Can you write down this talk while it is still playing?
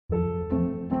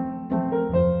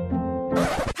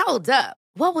Hold up.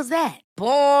 What was that?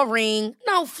 Boring.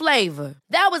 No flavor.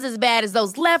 That was as bad as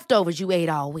those leftovers you ate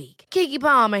all week. Keke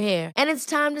Palmer here, and it's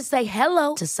time to say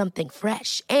hello to something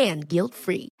fresh and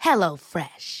guilt-free. Hello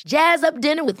Fresh. Jazz up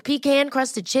dinner with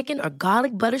pecan-crusted chicken or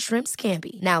garlic butter shrimp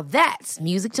scampi. Now that's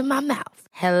music to my mouth.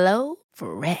 Hello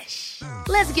Fresh.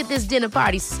 Let's get this dinner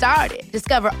party started.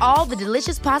 Discover all the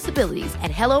delicious possibilities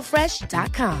at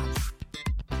hellofresh.com.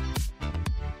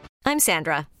 I'm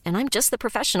Sandra, and I'm just the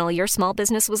professional your small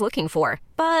business was looking for.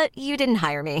 But you didn't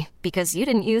hire me because you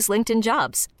didn't use LinkedIn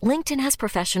Jobs. LinkedIn has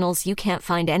professionals you can't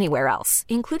find anywhere else,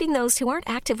 including those who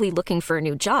aren't actively looking for a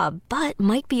new job, but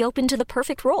might be open to the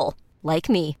perfect role,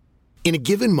 like me. In a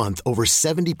given month, over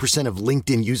 70% of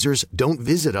LinkedIn users don't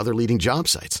visit other leading job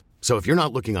sites. So if you're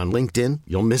not looking on LinkedIn,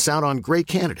 you'll miss out on great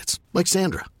candidates, like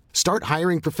Sandra. Start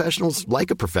hiring professionals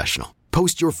like a professional.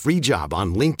 Post your free job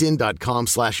on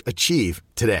linkedin.com/achieve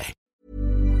today.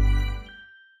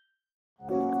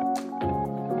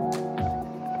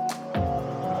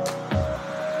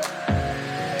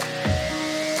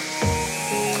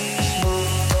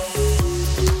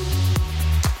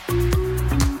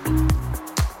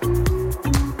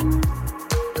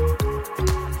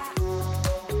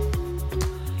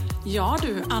 Ja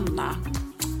du, Anna.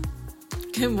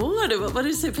 Hur mår du? Vad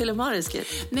du säger pillemarisk?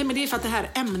 Nej, men det är för att det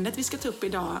här ämnet vi ska ta upp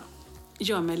idag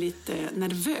gör mig lite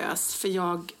nervös. För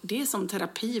det är som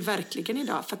terapi verkligen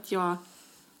idag. För att jag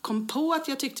kom på att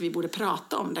jag tyckte vi borde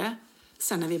prata om det.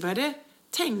 Sen när vi började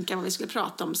tänka vad vi skulle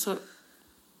prata om så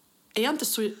är jag inte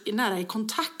så nära i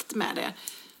kontakt med det.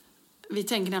 Vi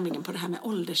tänker nämligen på det här med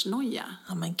åldersnoja.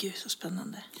 Ja men gud så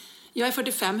spännande. Jag är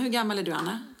 45. Hur gammal är du,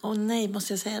 Anna? Nej,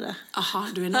 måste jag säga det? Aha,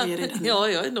 du är nöjd redan. Ja,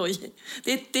 jag är nöjd.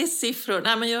 Det är siffror.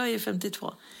 Nej, men jag är ju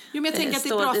 52. Jo, men jag tänker att det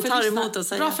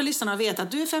är bra för lyssnarna att veta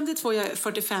att du är 52, jag är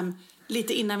 45.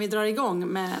 Lite innan vi drar igång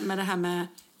med det här med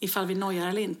ifall vi nojar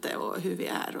eller inte och hur vi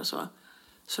är och så.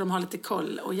 Så de har lite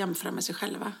koll och jämföra med sig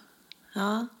själva.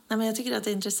 Ja, nej, men jag tycker att det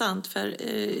är intressant för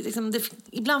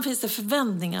ibland finns det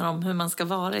förväntningar om hur man ska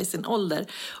vara i sin ålder.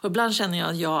 Och ibland känner jag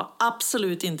att jag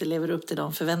absolut inte lever upp till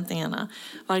de förväntningarna.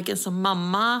 Varken som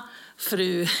mamma,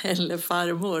 fru eller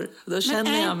farmor. Då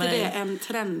känner jag mig... Men är inte det en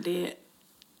trendig...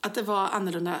 Att det var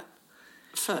annorlunda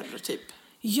förr, typ?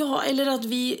 Ja, eller att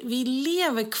vi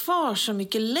lever kvar så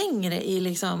mycket längre i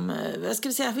liksom, vad ska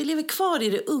vi säga, vi lever kvar i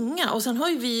det unga. Och sen har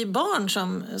ju vi barn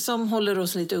som håller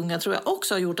oss lite unga, tror jag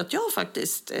också har gjort att jag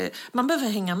faktiskt, man behöver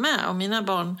hänga med. Och mina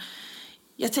barn,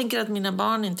 jag tänker att mina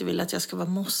barn inte vill att jag ska vara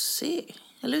mossig.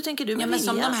 Eller hur tänker du? Ja, men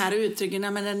som de här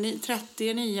uttrycken, men 30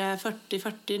 är nya 40,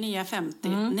 40 är nya 50.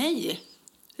 Nej,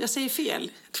 jag säger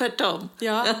fel. Tvärtom.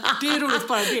 Ja, det är roligt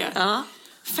bara det. Ja.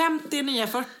 50 nya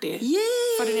 40. Yay!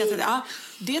 40 nya 30. Ja,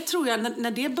 det tror jag,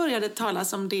 när det började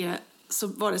talas om det så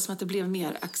var det som att det blev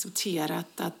mer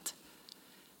accepterat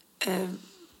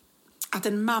att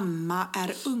en mamma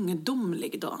är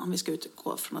ungdomlig då, om vi ska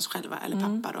utgå från oss själva, eller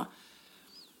pappa då.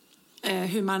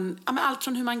 Hur man, ja, men allt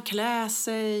från hur man klär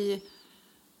sig,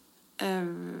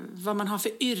 vad man har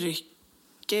för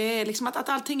yrke, liksom att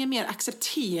allting är mer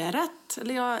accepterat.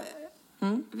 Eller jag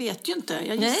vet ju inte,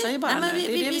 jag gissar ju bara. Nej,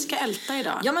 det är det vi ska älta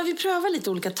idag. Ja, men vi prövar lite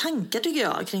olika tankar tycker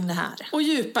jag kring det här. Och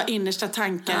djupa innersta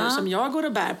tankar som jag går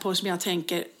och bär på, som jag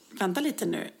tänker, vänta lite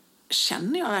nu,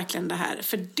 känner jag verkligen det här?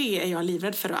 För det är jag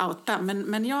livrädd för att outa,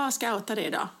 men jag ska outa det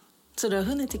idag. Så du har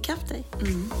hunnit ikapp dig?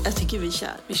 Jag tycker vi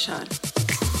kör. Vi kör.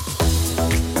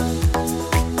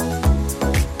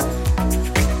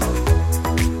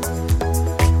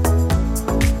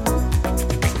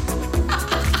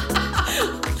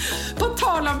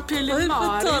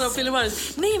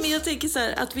 Pillemaris. Nej, men jag tänker så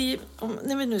här att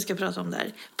när vi nu ska prata om det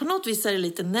här, på något vis är det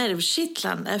lite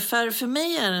nervkittlande. För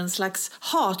mig är det en slags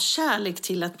hatkärlek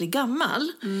till att bli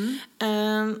gammal.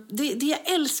 Det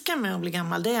jag älskar med att bli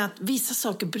gammal, det är att vissa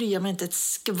saker bryr jag mig inte ett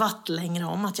skvatt längre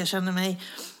om. Att jag känner mig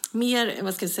mer,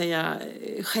 vad ska jag säga,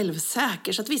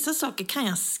 självsäker. Så att vissa saker kan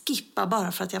jag skippa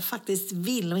bara för att jag faktiskt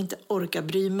vill och inte orkar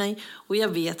bry mig. Och jag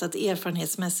vet att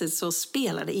erfarenhetsmässigt så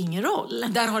spelar det ingen roll.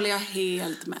 Där håller jag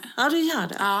helt med. Ja, du gör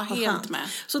det? Ja, helt med.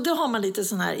 Så då har man lite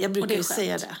sån här, jag brukar ju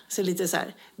säga det. Så lite så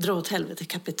här, dra åt helvete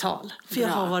kapital. För jag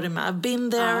har varit med. I've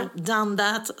been there, done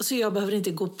that. Så jag behöver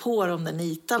inte gå på de där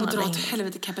nitarna. Och dra åt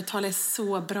helvete kapital är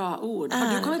så bra ord.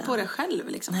 Har du kommit på det själv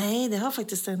liksom? Nej, det har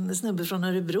faktiskt en snubbe från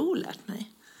Örebro lärt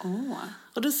mig.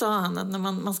 Och då sa han att när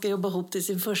man ska jobba ihop till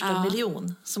sin första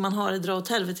miljon, så man har ett dra åt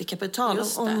helvete kapital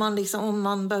om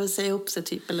man behöver säga upp sig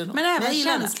typ eller något. Men även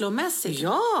känslomässigt.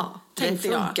 Ja, det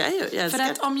funkar ju. För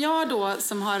att om jag då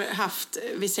som har haft,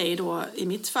 vi säger då i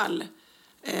mitt fall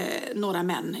några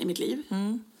män i mitt liv,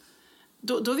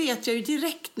 då vet jag ju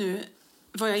direkt nu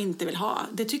vad jag inte vill ha.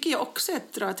 Det tycker jag också är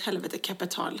ett dra ett helvete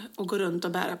kapital och gå runt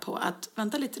och bära på att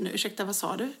vänta lite nu, ursäkta, vad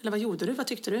sa du? Eller vad gjorde du? Vad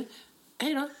tyckte du?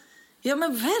 Hej då. Ja,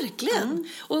 men verkligen.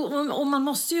 Och man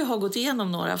måste ju ha gått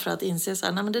igenom några för att inse så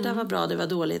här, nej men det där var bra, det var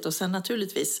dåligt. Och sen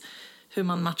naturligtvis hur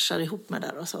man matchar ihop med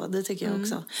det och så. Det tycker jag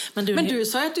också. Men du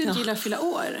sa att du inte gillar att fylla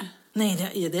år.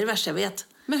 Nej, det är det värsta jag vet.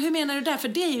 Men hur menar du där? För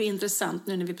det är ju intressant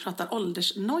nu när vi pratar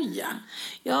åldersnoja.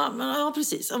 Ja,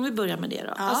 precis. Om vi börjar med det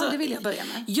då. Ja, alltså, det vill jag börja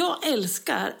med. Jag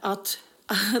älskar att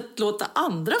låta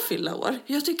andra fylla år.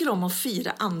 Jag tycker om att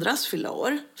fira andras fylla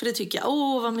år. För det tycker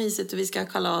jag, vad mysigt, vi ska ha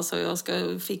kalas och jag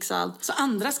ska fixa allt. Så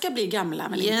andra ska bli gamla,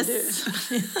 men inte du?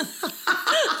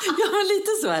 Ja, men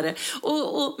lite så är det.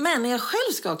 Men när jag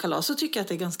själv ska ha kalas så tycker jag att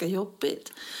det är ganska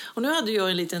jobbigt. Och nu hade jag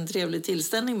en liten trevlig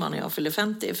tillställning bara när jag fyllde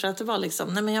 50. För att det var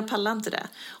liksom, nej men jag pallar inte det.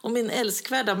 Och min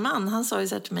älskvärda man, han sa ju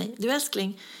så här till mig, du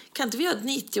älskling, kan inte vi ha ett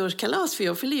 90-årskalas för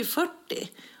jag fyller ju 40?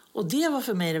 Och det var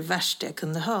för mig det värsta jag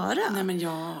kunde höra. Nej, men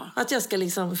ja. Att jag ska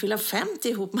liksom fylla 50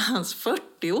 ihop med hans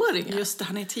 40-åringar. Just det,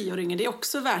 han är 10-åringen. Det är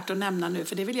också värt att nämna nu,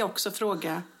 för det vill jag också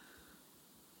fråga.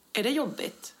 Är det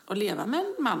jobbigt att leva med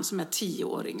en man som är 10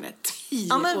 år yngre?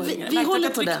 10 år yngre. Vi håller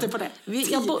på den. På det.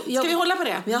 Ska vi hålla på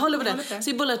det? Jag håller på det.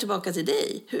 Så vi bollar tillbaka till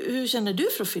dig. Hur känner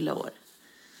du för att fylla år?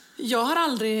 Jag har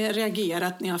aldrig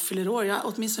reagerat när jag fyller år. Jag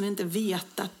har åtminstone inte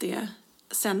vetat det.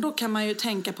 Sen då kan man ju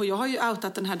tänka på, jag har ju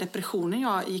outat den här depressionen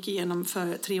jag gick igenom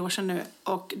för 3 år sedan nu.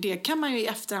 Och det kan man ju i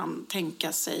efterhand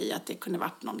tänka sig att det kunde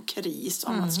varit någon kris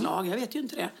av något slag. Jag vet ju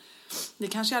inte det. Det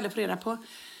kanske jag aldrig får reda på.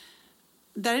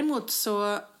 Däremot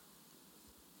så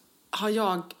har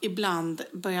jag ibland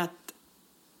börjat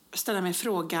ställa mig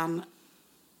frågan,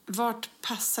 vart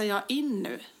passar jag in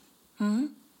nu?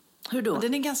 Hur då? Och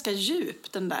den är ganska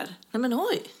djup, den där. Nej men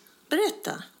oj,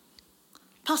 berätta.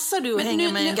 Passar du att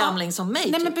hänga med en gamling som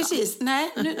mig? Nej men precis,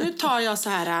 nu tar jag så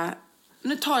här,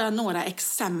 nu tar jag några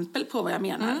exempel på vad jag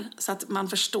menar. Så att man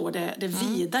förstår det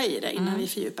vida i det innan vi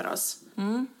fördjupar oss.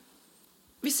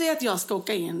 Vi säger att jag ska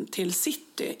åka in till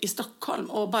city i Stockholm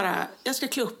och jag ska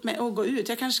klä upp mig och gå ut.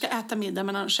 Jag kanske ska äta middag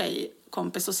med någon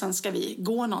tjejkompis och sen ska vi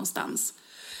gå någonstans.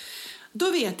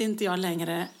 Då vet inte jag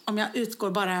längre om jag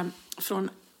utgår bara från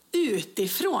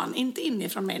utifrån, inte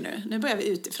inifrån mig nu. Nu börjar vi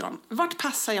utifrån. Vart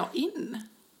passar jag in?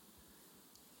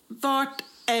 Vart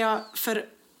är jag för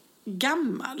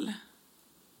gammal?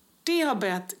 Det har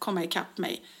börjat komma ikapp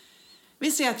mig.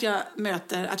 Vi ser att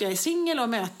jag är singel och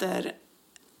möter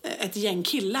ett gäng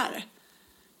killar.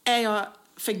 Är jag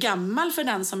för gammal för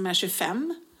den som är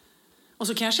 25? Och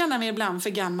så kan jag känna mig ibland för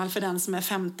gammal för den som är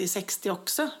 50-60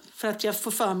 också. För att jag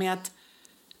får för mig att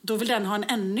då vill den ha en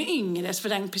ännu yngre, för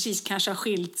den precis kanske har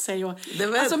skilt sig.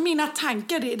 Alltså mina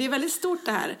tankar, det är väldigt stort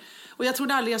det här. Och jag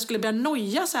trodde aldrig jag skulle börja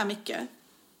noja så här mycket.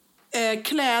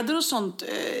 Kläder och sånt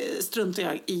struntar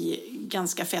jag i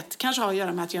ganska fett. Kanske har att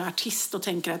göra med att jag är artist och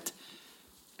tänker att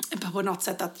på något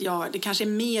sätt att det kanske är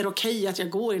mer okej att jag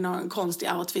går i någon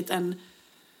konstig outfit än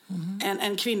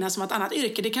en kvinna som har ett annat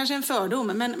yrke. Det kanske är en fördom,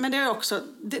 men det är också,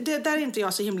 där är inte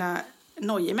jag så himla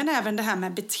nojig. Men även det här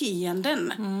med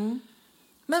beteenden.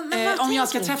 Men om jag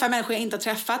ska träffa människor jag inte har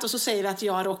träffat och så säger vi att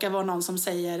jag råkar vara någon som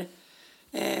säger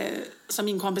som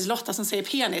min kompis Lotta som säger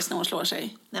penis när hon slår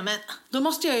sig. Nej, men då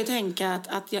måste jag ju tänka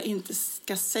att jag inte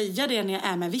ska säga det när jag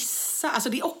är med vissa. Alltså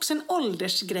det är också en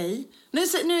åldersgrej. Nu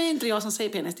är inte jag som säger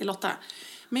penis till Lotta.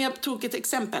 Men jag tog ett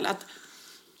exempel att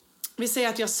vi säger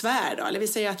att jag svär då, eller vi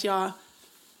säger att jag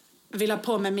vill ha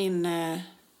på med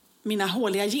mina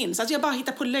håliga jeans. Att jag bara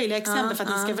hittar på löjliga exempel för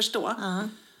att ni ska förstå.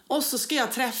 Och så ska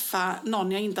jag träffa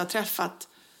någon jag inte har träffat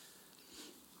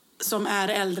som är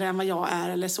äldre än vad jag är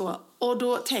eller så. Och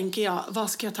då tänker jag,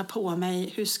 vad ska jag ta på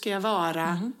mig? Hur ska jag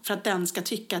vara? För att den ska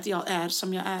tycka att jag är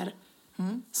som jag är.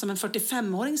 Som en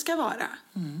 45-åring ska vara.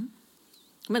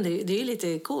 Men det är ju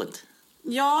lite coolt.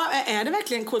 Ja, är det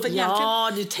verkligen coolt?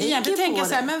 För du tänker på det.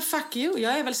 Så här, men fuck you,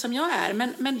 jag är väl som jag är.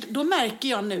 Men då märker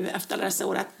jag nu efter alla dessa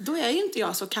år att då är ju inte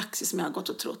jag så kaxig som jag har gått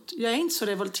och trott. Jag är inte så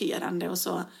revolterande och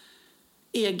så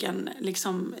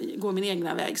går min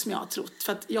egna väg som jag har trott.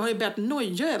 För att jag har ju börjat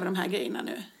noja över de här grejerna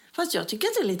nu. Fast jag tycker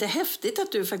att det är lite häftigt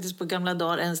att du faktiskt på gamla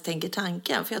dagar ens tänker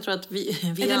tanken. För jag tror att vi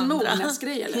är det en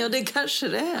mognadsgrej eller? Ja, det kanske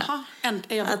det är. Jaha,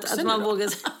 är jag vuxen att man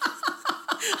vågar...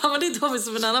 Ja, men det tar vi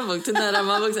som en annan bok till nära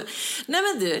man vuxen. Nej,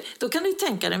 men du, då kan du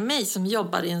tänka dig mig som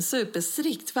jobbar i en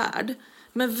superstrikt värld.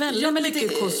 Med väldigt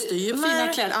mycket kostymer.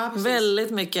 Fina kläder. Ja,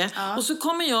 väldigt mycket. Ja. Och så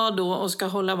kommer jag då och ska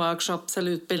hålla workshops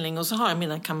eller utbildning. Och så har jag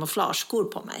mina kamouflageskor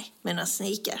på mig. Mina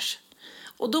sneakers.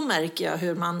 Och då märker jag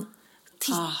hur man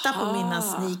tittar på mina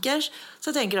sneakers.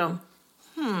 Så tänker de,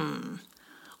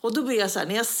 Och då blir jag så här,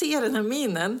 när jag ser den här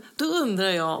minen, då undrar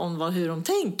jag om hur de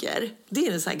tänker. Det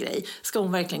är en sån här grej. Ska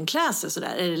hon verkligen klä sig så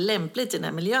där? Är det lämpligt i den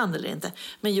här miljön eller inte?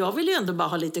 Men jag vill ju ändå bara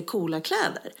ha lite coola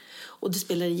kläder. Och det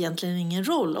spelar egentligen ingen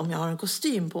roll om jag har en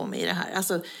kostym på mig i det här.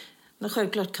 Alltså,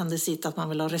 självklart kan det sitta att man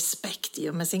vill ha respekt i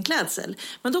och med sin klädsel.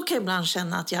 Men då kan jag ibland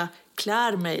känna att jag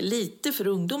klär mig lite för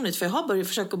ungdomligt. För jag har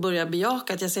försökt börja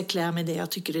bejaka att jag ska klä mig det jag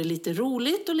tycker är lite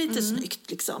roligt och lite snyggt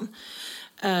liksom.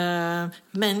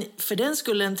 Men för den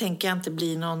skulle tänker jag inte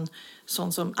bli någon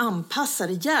sån som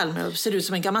anpassar ihjäl mig och ser ut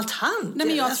som en gammal tant. Nej,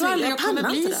 men jag tror aldrig jag kommer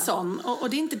bli sån. Och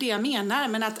det är inte det jag menar.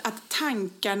 Men att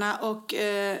tankarna och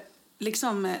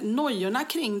liksom nojorna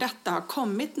kring detta har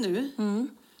kommit nu.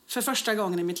 För första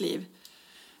gången i mitt liv.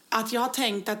 Att jag har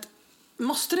tänkt att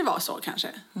måste det vara så kanske?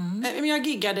 Men jag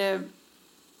giggade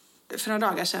för några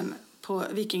dagar sedan på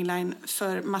Viking Line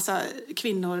för massa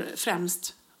kvinnor,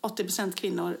 främst 80%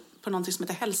 kvinnor, på någonting som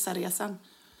heter Hälsaresan.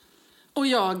 Och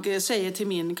jag säger till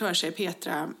min körtjej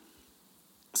Petra,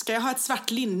 ska jag ha ett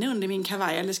svart linne under min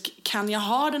kavaj eller kan jag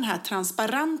ha den här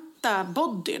transparenta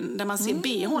bodyn där man ser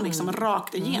BH liksom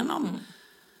rakt igenom?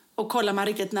 Och kollar man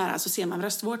riktigt nära så ser man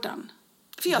bröstvårtan.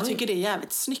 För jag tycker det är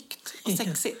jävligt snyggt och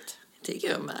sexigt. Tycker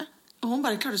jag med. Och hon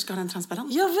bara, klart du ska ha den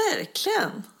transparent. Ja,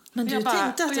 verkligen. Men du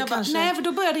tänkte att det kanske... Nej, för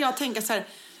då började jag tänka så här,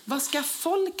 vad ska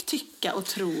folk tycka och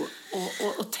tro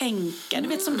och tänka? Du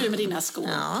vet som du med dina skor.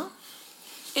 Ja.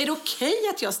 Är det okej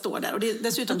att jag står där? Och det är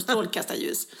dessutom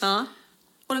strålkastarljus. Ja.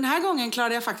 Och den här gången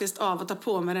klarade jag faktiskt av att ta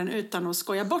på mig den utan att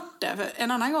skoja bort det. För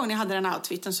en annan gång när jag hade den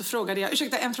outfiten så frågade jag,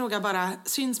 ursäkta en fråga bara,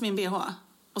 syns min BH?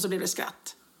 Och så blev det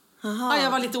skratt. Ja,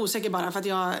 jag var lite osäker bara för att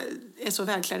jag är så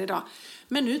välklädd idag.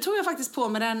 Men nu tog jag faktiskt på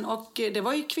mig den och det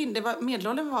var ju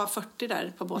medelåldern var 40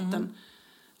 där på båten.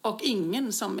 Och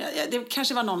ingen som, det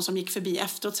kanske var någon som gick förbi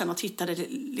efteråt sen och tittade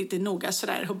lite noga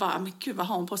sådär och bara, men gud vad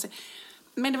har hon på sig?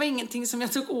 Men det var ingenting som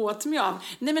jag tog åt mig av.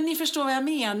 Nej, men ni förstår vad jag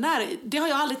menar. Det har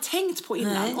jag aldrig tänkt på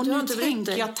innan. Nej, och nu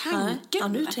tänker jag tanken. Ja,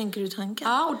 nu tänker du tanken.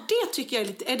 Ja, och det tycker jag är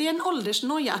lite, är det en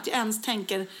åldersnoja att jag ens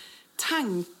tänker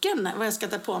tanken vad jag ska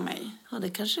ta på mig? Ja, det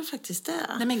kanske faktiskt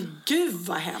är. Nej, men gud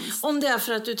vad hemskt. Om det är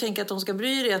för att du tänker att de ska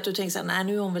bry dig, att du tänker så här, nej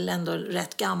nu är hon väl ändå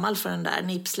rätt gammal för den där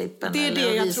nipslippen. Det är eller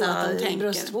det jag visa tror att de tänker.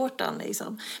 Bröstvårtan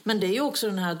liksom. Men det är ju också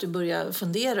den här att du börjar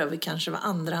fundera över kanske vad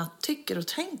andra tycker och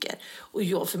tänker.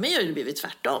 Och för mig har det blivit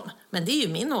tvärtom. Men det är ju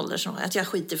min ålder att jag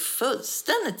skiter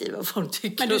fullständigt i vad folk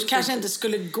tycker. Men du kanske inte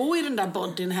skulle gå i den där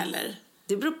bodyn heller?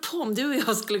 Det beror på om du och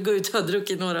jag skulle gå ut och ha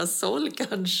druckit några sol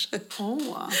kanske.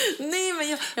 Nej, men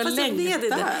jag vet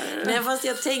inte. Nej, fast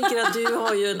jag tänker att du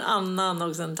har ju en annan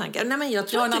också en tanke. Nej, men jag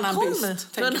tror att det en annan kommer.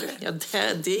 byst, tänker du? Ja,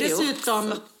 det är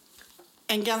dessutom också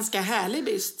en ganska härlig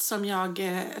byst som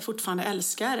jag fortfarande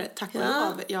älskar. Tack och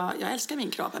lov. Jag älskar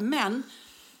min kropp. Men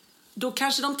då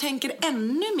kanske de tänker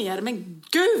ännu mer. Men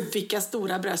gud, vilka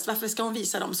stora bröst. Varför ska hon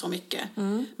visa dem så mycket?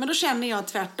 Men då känner jag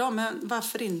tvärtom. Men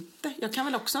varför inte? Jag kan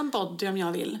väl också ha en body om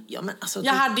jag vill. Ja, men alltså,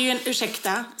 jag hade ju en,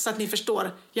 ursäkta, så att ni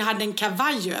förstår. Jag hade en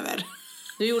kavaj över.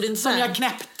 Du gjorde inte som jag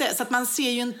knäppte. Så att man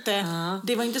ser ju inte.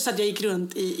 Det var inte så att jag gick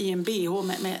runt i en BH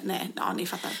med nej, ja, ni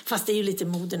fattar. Fast det är ju lite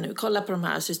mode nu. Kolla på de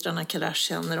här systrarna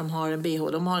Kardashian när de har en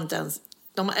BH. De har inte ens...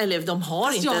 De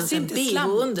har inte ens en BH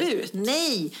under.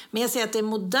 Nej, men jag säger att det är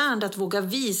modernt att våga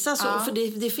visa så.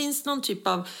 För det finns någon typ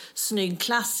av snygg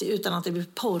klass utan att det blir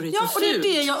porrigt och fult. Ja, och det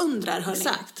är det jag undrar, hörni.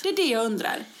 Exakt. Det är det jag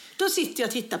undrar. Då sitter jag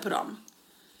och tittar på dem.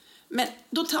 Men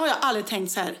då har jag aldrig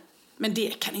tänkt så här, men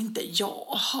det kan inte jag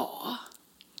ha.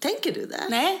 Tänker du det?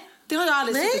 Nej, det har jag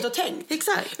aldrig suttit och tänkt.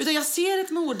 Exakt. Utan jag ser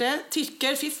ett mode,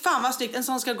 tycker, fy fan vad snyggt, en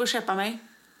sån ska gå och köpa mig.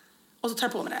 Och så tar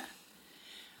jag på mig det.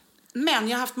 Men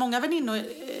jag har haft många väninnor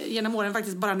genom åren,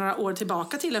 faktiskt bara några år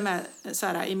tillbaka till och med så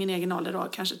här, i min egen ålder då,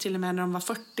 kanske till och med när de var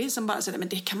 40, som bara sa, men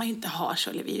det kan man ju inte ha,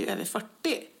 så vi är ju över 40.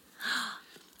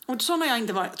 Och så har jag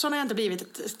inte varit, så har jag inte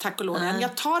blivit, tack och lov.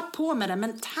 Jag tar på mig det,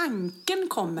 men tanken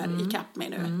kommer ikapp mig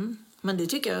nu. Men det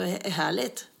tycker jag är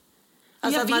härligt.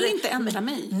 Alltså, jag vill inte ändra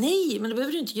mig. Nej, men det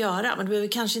behöver du inte göra. Men du behöver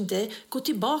kanske inte gå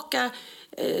tillbaka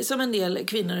som en del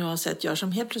kvinnor jag har sett gör,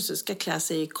 som helt plötsligt ska klä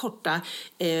sig i korta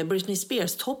Britney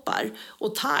Spears-toppar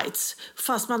och tights.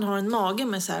 Fast man har en mage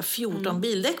med så här 14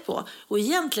 bildäck på. Och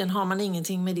egentligen har man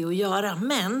ingenting med det att göra.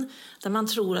 Men där man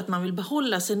tror att man vill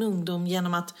behålla sin ungdom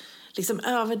genom att liksom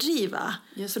överdriva.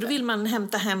 Så då vill man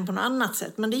hämta hem på något annat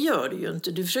sätt. Men det gör du ju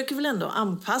inte. Du försöker väl ändå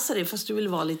anpassa dig fast du vill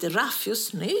vara lite raffig och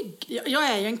snygg. Jag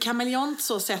är ju en kameleont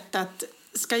så sett att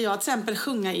ska jag till exempel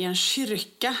sjunga i en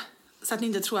kyrka så att ni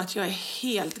inte tror att jag är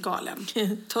helt galen.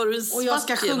 Tar du en och jag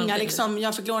ska sjunga liksom,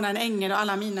 jag fick låna en ängel och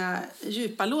alla mina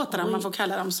djupa låtar om man får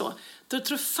kalla dem så. Då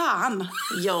tror fan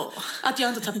att jag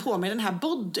inte tar på mig den här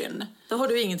bodyn. Då har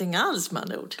du ingenting alls med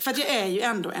andra ord. För att jag är ju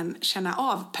ändå en känna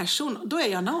av-person. Då är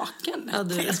jag naken. Ja,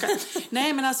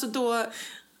 Nej, men alltså då...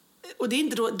 Och det är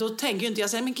inte då tänker ju inte jag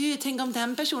säger, men gud, tänk om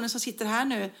den personen som sitter här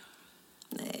nu...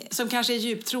 Nej. Som kanske är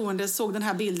djupt troende såg den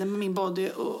här bilden med min body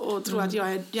och tror att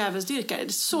jag är djävulsdyrkare.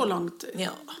 Så långt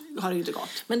har det ju inte gått.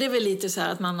 Men det är väl lite så här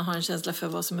att man har en känsla för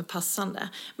vad som är passande.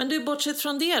 Men du, bortsett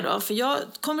från det då, för jag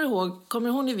kommer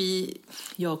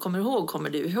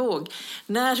du ihåg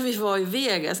när vi var i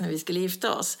Vegas när vi skulle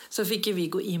gifta oss, så fick ju vi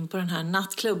gå in på den här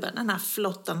nattklubben, den här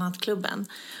flotta nattklubben.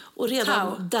 Och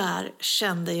redan där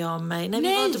kände jag mig... Nej,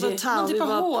 vi var inte på Tau, vi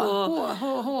var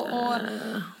på...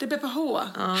 Det blev på H.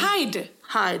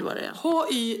 Hyde var det.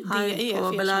 H-Y-D-E.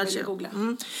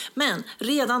 Men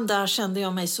redan där kände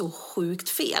jag mig så sjukt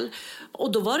fel.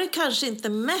 Och då var det kanske inte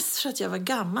mest för att jag var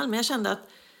gammal, men jag kände att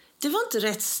det var inte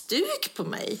rätt stuk på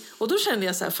mig. Och då kände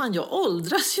jag så här, fan, jag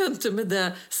åldras ju inte med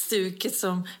det stuket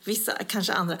som vissa,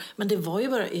 kanske andra. Men det var ju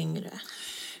bara yngre.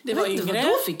 Det var yngre.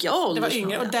 Då fick jag ålder. Det var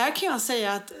yngre. Och där kan jag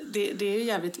säga att det är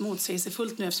jävligt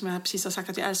motsägelsefullt nu, eftersom jag precis har sagt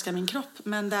att jag älskar min kropp.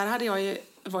 Men där hade jag ju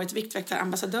varit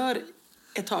viktväktarambassadör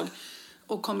ett tag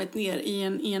och kommit ner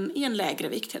i en lägre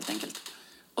vikt helt enkelt.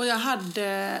 Och jag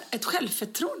hade ett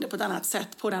självförtroende på ett annat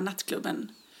sätt på den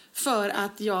nattklubben. För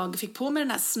att jag fick på mig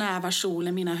den här snäva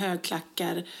kjolen, mina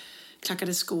högklackar,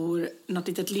 klackade skor, något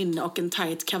litet linne och en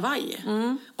tight kavaj.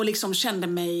 Och liksom kände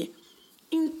mig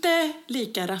inte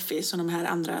lika raffig som de här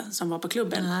andra som var på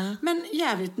klubben. Men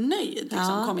jävligt nöjd,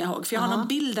 liksom, kom jag ihåg. För jag har någon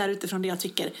bild där utifrån det jag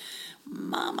tycker,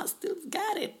 mamma still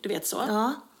got it, du vet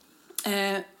så.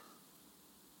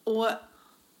 Och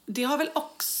det har väl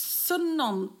också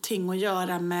någonting att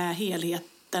göra med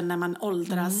helheten när man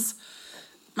åldras.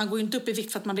 Man går ju inte upp i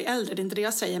vikt för att man blir äldre, det är inte det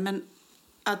jag säger. Men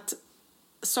att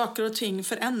saker och ting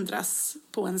förändras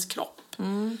på ens kropp.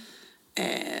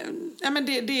 Men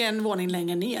det är en våning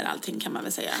längre ner allting, kan man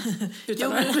väl säga.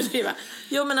 Utan att överdriva.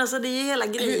 Jo, men alltså det är hela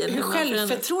grejen. Hur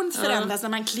självförtroendet förändras när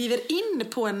man kliver in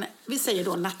på en, vi säger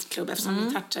då nattklubb, eftersom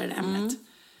vi touchar det ämnet.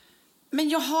 Men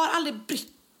jag har aldrig brytt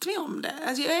mig om det.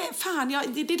 Alltså,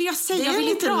 det är det jag säger. Jag vill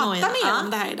inte prata mer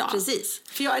om det här idag. Precis.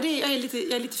 För jag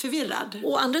är lite förvirrad.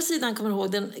 Å andra sidan kommer jag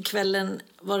ihåg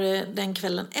den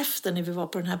kvällen efter när vi var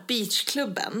på den här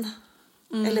beachklubben.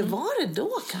 Eller var det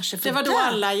då kanske? Det var då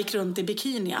alla gick runt i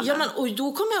bikini. Ja, men, och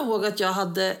då kommer jag ihåg att jag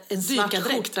hade en svart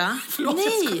skjorta.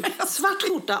 Svart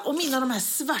skjorta och de här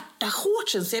svarta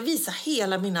shortsen, så jag visade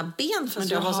hela mina ben för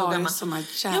att jag var så gammal.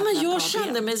 Jag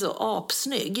kände mig så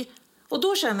apsnygg. Och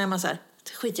då kände jag mig så här,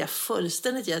 skit jag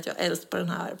fullständigt i att jag är äldst på det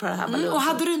här ballongen. Och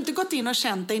hade du inte gått in och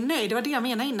känt dig nöjd, det var det jag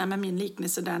menade innan med min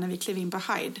liknelse där när vi klev in på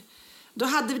Hyde. Då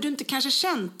hade du inte kanske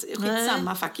känt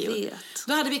skitsamma, fuck you.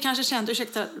 Då hade vi kanske känt,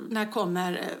 ursäkta, när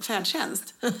kommer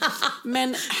färdtjänst.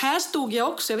 Men här stod jag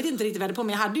också, jag vet inte riktigt vad det på,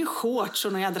 men jag hade ju shorts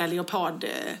och någon jädra leopard.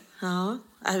 Ja,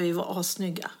 vi var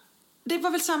assnygga. Det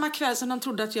var väl samma kväll som de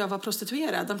trodde att jag var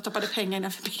prostituerad. De tappade pengar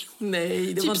innanför bion.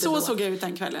 Nej, det var inte så då. såg jag ut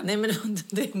den kvällen. Nej, men det var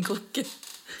inte den gången.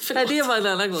 Nej, det var en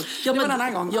annan gång. Det var en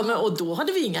annan gång. Ja, men, och då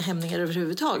hade vi inga hämningar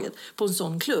överhuvudtaget på en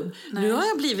sån klubb. Nej. Nu har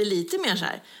jag blivit lite mer så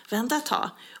här, vänta ett tag.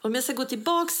 Om jag ska gå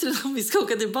tillbaks till, om vi ska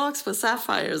åka tillbaks på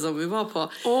Sapphire som vi var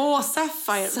på.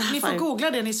 Sapphire. Ni får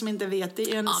googla det, ni som inte vet.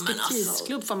 Det är en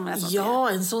striptease-klubb får man nästan säga. Ja,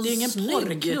 en sån. Det är ingen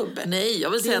porrklubb. Nej, jag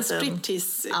vill säga att det är en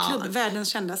striptease-klubb, världens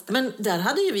kändaste. Men där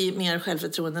hade ju vi mer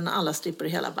självförtroende än alla strippor i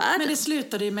hela världen. Men det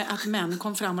slutade ju med att män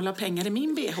kom fram och la pengar i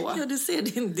min BH. Ja, du ser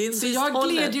din så jag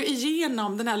gled ju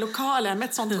igenom den här lokalen med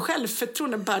ett sånt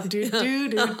självförtroende. Bara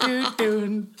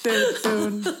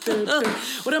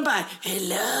och de bara,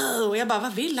 hello. Och jag bara,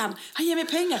 vad vill han? Han ger mig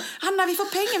pengar. Anna, vi får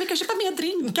pengar, vi kan köpa mer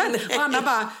drinkar. Och Anna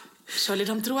bara, Shirley,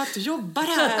 de tror att du jobbar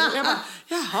här. Och jag bara,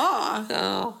 jaha.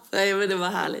 Ja, nej, men det var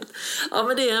härligt. Ja,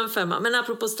 men det är en 5. Men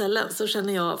apropå ställen så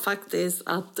känner jag faktiskt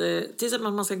att till exempel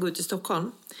om man ska gå ut i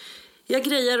Stockholm. Jag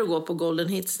grejer att gå på Golden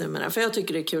Hits numera, för jag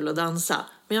tycker det är kul att dansa.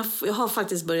 Men jag har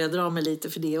faktiskt börjat dra mig lite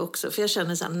för det också. För jag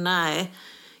känner så här, nej,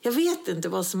 jag vet inte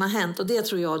vad som har hänt. Och det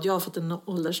tror jag att jag har fått en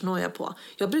åldersnoja på.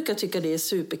 Jag brukar tycka det är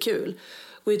superkul.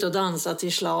 Gå ut och dansa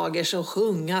till slagers och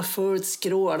sjunga fullt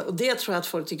skrål. Och det tror jag att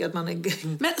folk tycker att man är lite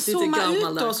gammal. Men zooma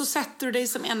ut då, så sätter du dig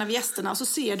som en av gästerna. Och så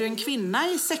ser du en kvinna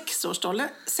i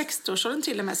 60-årsåldern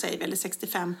till och med, säger vi, eller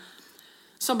 65.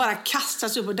 Som bara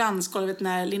kastas upp på dansgolvet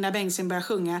när Linda Bengtzing börjar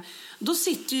sjunga. Då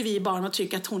sitter ju vi barn och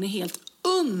tycker att hon är helt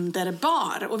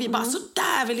underbar. Och vi bara, så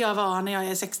där vill jag vara när jag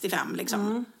är 65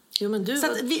 liksom. Jo, men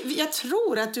så att jag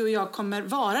tror att du och jag kommer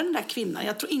vara den där kvinnan.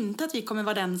 Jag tror inte att vi kommer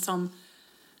vara den som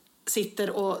sitter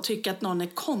och tycker att någon är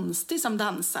konstig som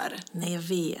dansar. Nej, jag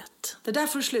vet. Det där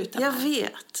får du sluta med. Jag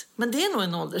vet. Men det är nog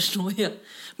en åldersnoja.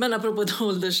 Men apropå en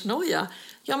åldersnoja.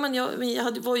 Ja, men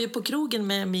jag var ju på krogen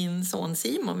med min son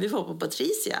Simon. Vi var på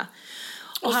Patricia.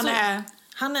 Och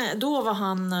då var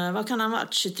han, vad kan han ha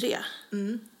varit, 23?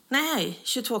 Nej,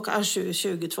 22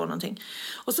 någonting.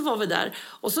 Och så var vi där.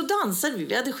 Och så dansade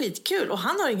vi hade skitkul. Och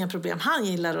han har inga problem, han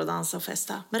gillar att dansa och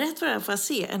festa. Men rätt vad det är får jag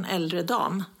se en äldre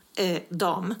dam.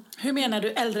 Hur menar du,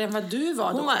 äldre än vad du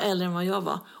var då? Hon var äldre än vad jag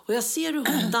var. Och jag ser hur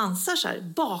hon dansar så här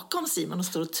bakom Simon och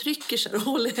står och trycker så här och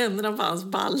håller händerna på hans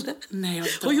balle. Nej,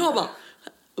 och jag bara,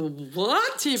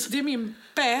 what? Typ, det är min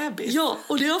bebis. Ja,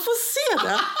 och när jag får se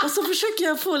det och så försöker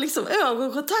jag få liksom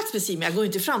ögonkontakt med Simon. Jag går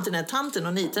inte fram till den här tanten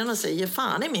och nitar den och säger,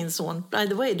 fan är min son, by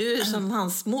the way, du är som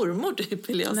hans mormor typ,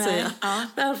 vill jag säga. Ja.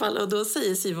 I alla fall, och då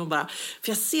säger Simon bara, för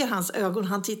jag ser hans ögon,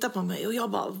 han tittar på mig och jag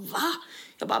bara, va?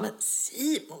 Jag bara, men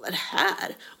Simon, vad är det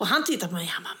här? Och han tittar på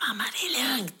mig, jag bara, mamma, det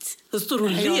är lugnt. Så står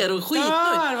och ler och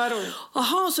skitnöjd.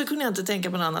 Jaha, så kunde jag inte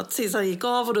tänka på något annat. Tills han gick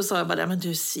av och då sa jag bara, men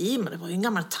du Simon, det var ju en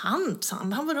gammal tant. Han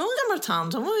var en gammal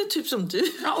tant, han var ju typ som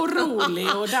du. Ja, och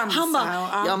rolig och dansa. Han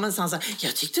bara, ja men han sa,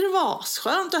 jag tyckte det var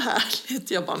skönt och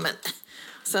härligt. Jag bara, men...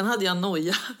 Sen hade jag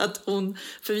noja att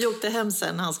för vi åkte hem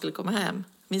sen när han skulle komma hem.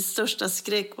 Min största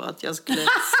skräck var att jag skulle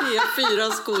se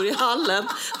 4 skor i hallen,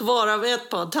 varav ett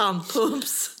par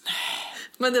tandpumps.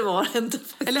 Men det var inte.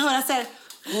 Eller höra så här,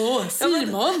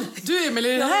 Simon, du är väl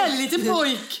en härlig liten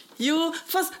pojk. Jo,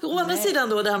 fast å andra sidan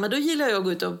då gillar jag att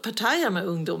gå ut och partaja med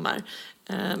ungdomar.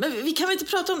 Men vi kan väl inte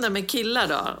prata om det med killar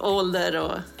då? Ålder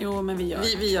och... Jo, men vi gör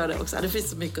det. Vi gör det också, det finns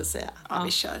så mycket att säga. Ja,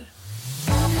 vi kör.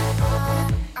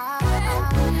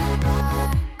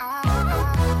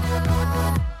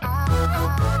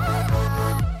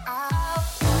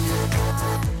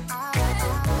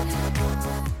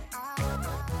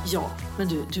 Ja,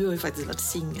 men du har ju faktiskt varit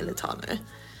singel ett tag nu.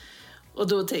 Och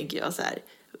då tänker jag så här,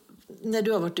 när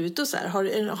du har varit ute och så här,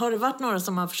 har det varit några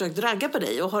som har försökt ragga på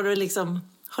dig? Och har du liksom,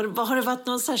 har det varit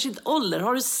någon särskild ålder?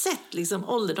 Har du sett liksom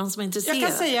ålder, de som är intresserade? Jag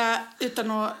kan säga,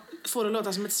 utan att få det att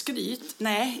låta som ett skryt.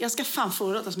 Nej, jag ska fan få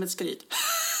det att låta som ett skryt.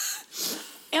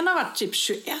 En har varit typ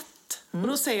 21. Och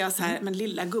då säger jag så här, men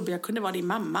lilla gubbe, jag kunde vara din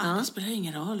mamma. Det spelar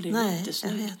ingen roll, det är Nej,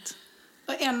 jag vet.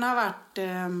 Och en har varit...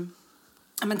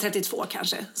 men 32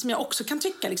 kanske, som jag också kan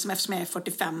tycka liksom, eftersom jag är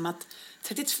 45 att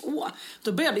 32,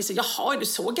 då börjar jag bli så, jaha, är du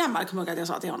så gammal, kommer jag ihåg att jag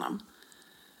sa till honom.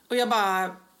 Och jag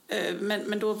bara,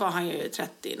 men då var han ju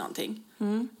 30 någonting,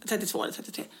 32 eller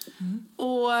 33.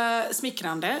 Och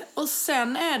smickrande. Och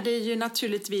sen är det ju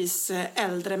naturligtvis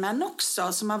äldre män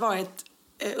också som har varit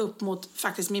upp mot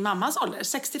faktiskt min mammas ålder,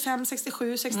 65,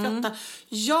 67, 68.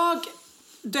 Jag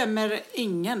dömer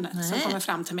ingen som kommer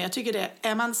fram till mig. Jag tycker det,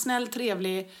 är man snäll,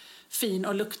 trevlig, fin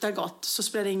och luktar gott, så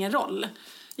spelar det ingen roll.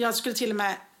 Jag skulle till och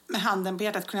med handen på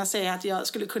hjärtat kunna säga att jag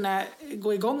skulle kunna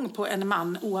gå igång på en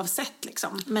man oavsett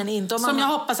liksom. Men inte om man... Som jag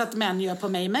hoppas att män gör på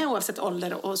mig med, oavsett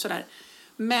ålder och sådär.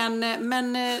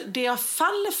 Men det jag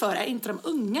faller för är inte de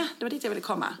unga. Det var dit jag ville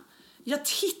komma. Jag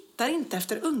tittar inte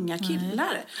efter unga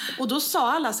killar. Nej. Och då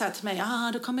sa alla så här till mig,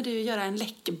 då kommer du göra en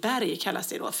Läckberg, kallas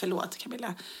det då. Förlåt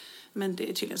Camilla. Men det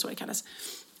är tydligen så det kallas.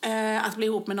 Att bli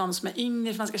ihop med någon som är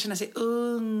yngre för man ska känna sig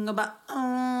ung och bara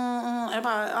jag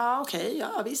bara, okej,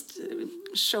 ja visst,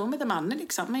 show me the money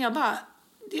liksom. Men jag bara,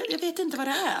 jag vet inte vad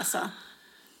det är alltså.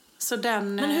 Så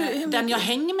den jag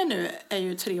hänger med nu är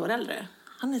ju 3 år äldre.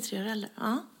 Han är 3 år äldre,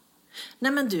 ja.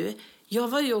 Nej men du, jag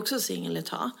var ju också singel ett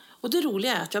tag. Och det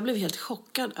roliga är att jag blev helt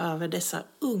chockad över dessa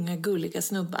unga gulliga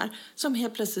snubbar som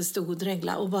helt plötsligt stod och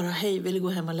dreglade och bara hej, ville gå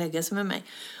hem och lägga sig med mig.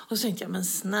 Och så tänkte jag, men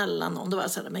snälla någon, då var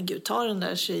jag så här, men gud, ta den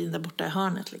där tjejen där borta i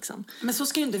hörnet liksom. Men så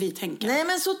ska ju inte vi tänka. Nej,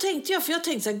 men så tänkte jag, för jag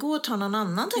tänkte så här, gå och ta någon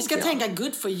annan. Vi ska tänka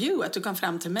good for you att du kom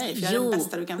fram till mig, för jag är den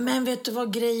bästa du kan få. Men vet du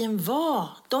vad grejen var?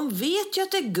 De vet ju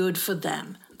att det är good for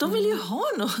them. De vill ju ha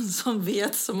någon som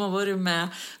vet, som har varit med,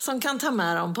 som kan ta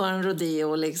med dem på en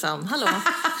rodeo liksom. Hallå?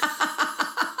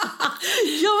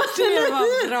 Ja, det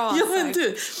var bra ja, men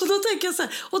du. Och då tänker jag så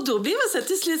här, och då blev jag så här,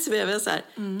 till slut så blev jag så här,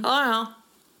 ja.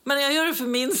 Men jag gör det för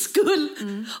min skull.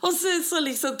 Och så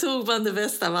liksom tog man det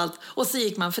bästa av allt. Och så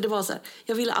gick man, för det var så här,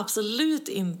 jag ville absolut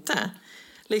inte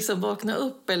liksom vakna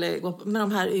upp eller gå med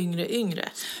de här yngre.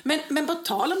 Men på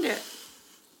tal om det,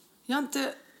 jag har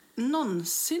inte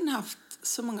någonsin haft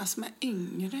så många som är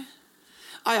yngre.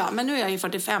 Ja, men nu är jag ju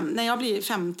 45. När jag blir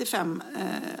 55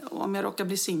 och om jag råkar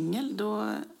bli singel,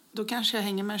 då kanske jag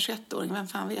hänger med en 21-åring, vem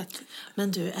fan vet.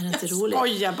 Men du, är det inte roligt?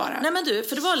 Skoja bara. Nej men du,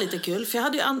 för det var lite kul. För jag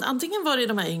hade ju antingen var det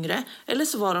de här yngre, eller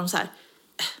så var de så här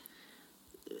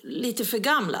lite för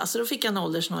gamla. Så då fick jag en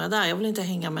åldersnoja där. Jag vill inte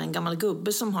hänga med en gammal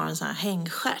gubbe som har en sån här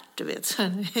hängstjärt, du vet. Så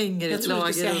hänger jag tror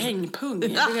du säger hängpung. Jag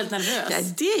blir helt nervös. Ja,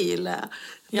 det gillar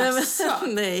jag.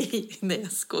 Nej,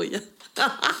 jag skojar.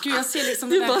 Gud, jag ser liksom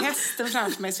den här hästen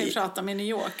framför mig som vi pratade om i New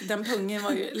York. Den pungen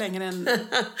var ju längre än...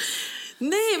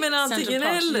 Nej, men antingen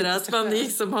eller att man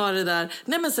liksom har det där.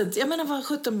 Nej, men sen, jag menar, vad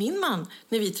 17 min man,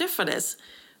 när vi träffades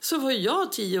så var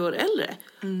jag 10 år äldre.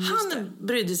 Han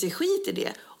brydde sig skit i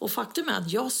det. Och faktum är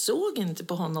att jag såg inte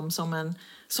på honom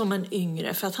som en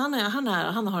yngre. För att han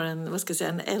har en, vad ska jag säga,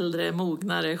 en äldre,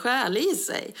 mognare själ i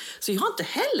sig. Så jag har inte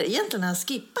heller egentligen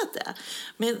skippat det.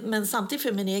 Men samtidigt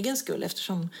för min egen skull,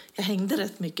 eftersom jag hängde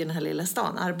rätt mycket i den här lilla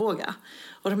stan, Arboga.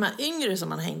 Och de här yngre som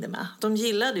man hängde med, de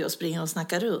gillade ju att springa och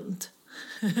snacka runt.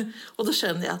 Och då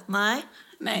kände jag att nej.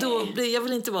 Jag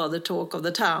vill inte vara the talk of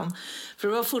the town. För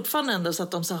det var fortfarande ändå så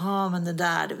att de sa, men det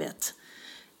där, du vet.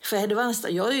 För det var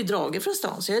nästan, jag är ju dragen från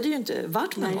stan, så jag hade ju inte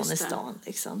varit med någon i stan.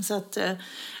 Liksom. Så att,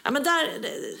 ja, men där...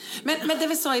 Men det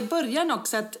vi sa i början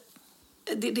också, att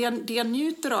det jag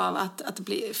njuter av att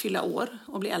fylla år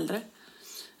och bli äldre,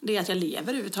 det är att jag lever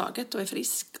överhuvudtaget och är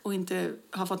frisk och inte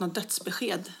har fått något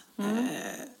dödsbesked.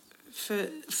 För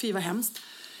fy vad hemskt.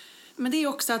 Men det är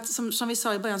också att, som vi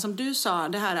sa i början, som du sa,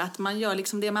 det här att man gör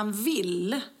liksom det man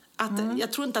vill. Att,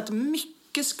 jag tror inte att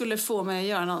mycket skulle få mig att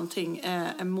göra någonting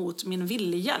mot min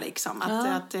vilja. Liksom.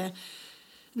 Att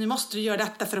nu måste du göra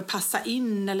detta för att passa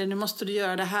in, eller nu måste du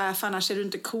göra det här för annars är du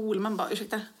inte cool. Man bara,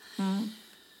 ursäkta.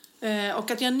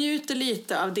 Och att jag njuter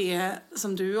lite av det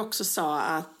som du också sa,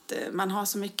 att man har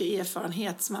så mycket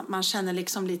erfarenhet så man känner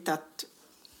liksom lite att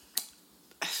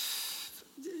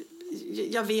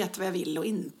jag vet vad jag vill och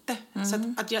inte.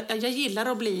 Så att jag gillar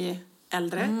att bli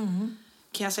äldre,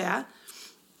 kan jag säga.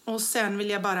 Och sen vill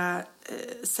jag bara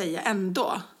säga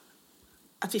ändå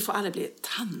att vi får aldrig bli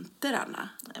tanter, Anna.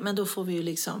 Men då får vi ju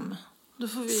liksom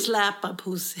släppa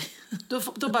pussy.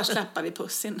 Då bara släpper vi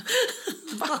pussin.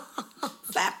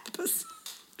 Släpp puss.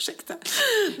 Ursäkta.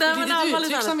 Det är ett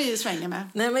uttryck som vi svänger med.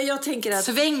 Nej, men jag tänker att...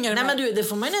 Svänger med. Nej, men det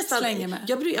får man nästan... Svänger med.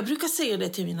 Jag brukar säga det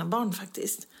till mina barn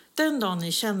faktiskt. Den dagen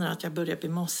ni känner att jag börjar bli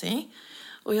mossig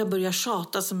och jag börjar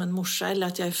tjata som en morsa, eller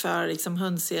att jag är för liksom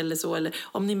hönsig eller så, eller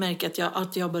om ni märker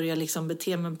att jag börjar liksom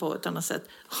bete mig på ett annat sätt,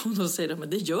 och då säger de, men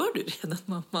det gör du redan,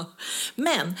 mamma.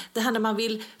 Men det här när man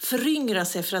vill föryngra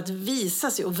sig för att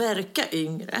visa sig och verka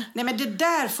yngre. Nej, men det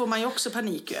där får man ju också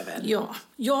panik över.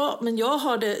 Ja, men jag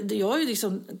har jag är ju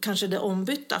liksom kanske det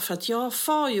ombytta, för att jag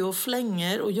far ju och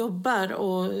flänger och jobbar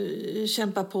och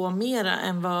kämpar på mera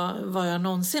än vad jag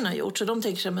någonsin har gjort. Så de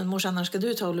tänker sig, men morsan, när ska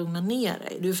du ta och lugna ner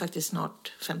dig? Du är faktiskt snart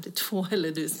 52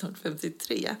 eller du är snart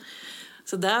 53.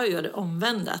 Så där gör det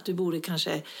omvända, att du borde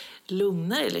kanske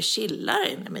lugna eller chilla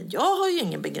dig. Men jag har ju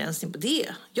ingen begränsning på det.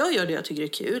 Jag gör det jag tycker är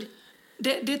kul.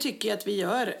 Det tycker jag att vi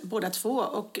gör båda två,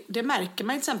 och det märker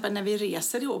man till exempel när vi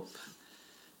reser ihop.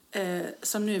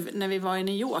 Som nu när vi var i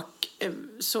New York,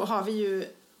 så har vi ju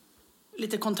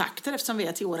lite kontakter eftersom vi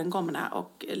är till åren komna,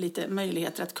 och lite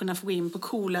möjligheter att kunna få gå in på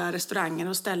coola restauranger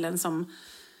och ställen som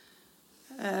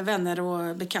vänner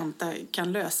och bekanta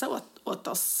kan lösa åt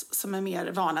oss, som är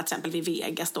mer vana, till exempel vid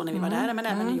Vegas då när vi var där, men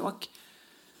även New York.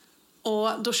 Och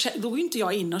då går ju inte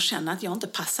jag in och känner att jag inte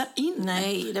passar in.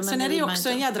 Nej, sen är det också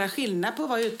en jädra skillnad på att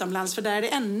vara utomlands, för där är det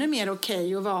ännu mer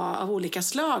okej att vara av olika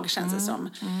slag, känns det som.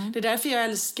 Det är därför jag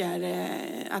älskar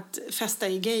att festa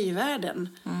i gayvärlden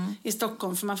i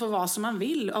Stockholm, för man får vara som man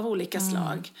vill av olika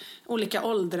slag. Olika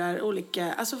åldrar,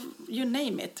 olika, alltså you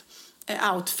name it.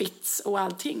 Outfits och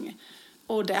allting.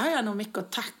 Och det har jag nog mycket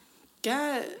att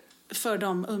tacka för,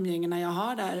 de umgängerna jag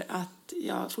har där, att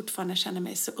jag fortfarande känner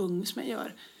mig så ung som jag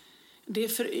gör. Det är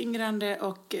föryngrande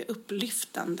och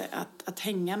upplyftande att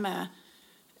hänga med,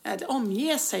 att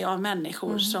omge sig av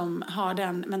människor som har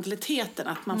den mentaliteten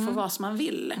att man får vara som man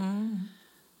vill.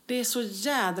 Det är så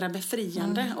jädra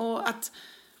befriande. Och att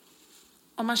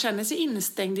om man känner sig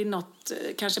instängd i något,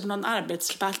 kanske på någon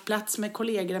arbetsplats med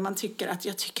kollegor där man tycker att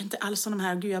jag tycker inte alls om de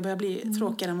här, gud jag börjar bli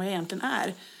tråkigare än vad jag egentligen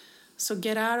är. Så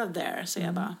get out of there, säger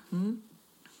jag bara.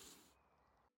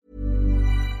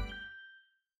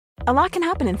 A lot can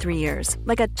happen in 3 years,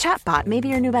 like a chatbot may be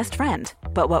your new best friend.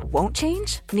 But what won't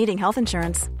change? Needing health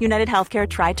insurance. United Healthcare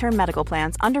Tri-Term Medical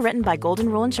Plans, underwritten by Golden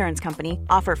Rule Insurance Company,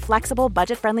 offer flexible,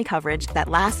 budget-friendly coverage that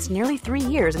lasts nearly 3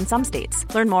 years in some states.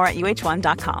 Learn more at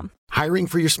uh1.com. Hiring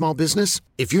for your small business?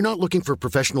 If you're not looking for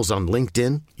professionals on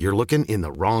LinkedIn, you're looking in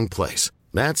the wrong place.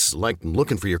 That's like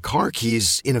looking for your car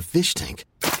keys in a fish tank.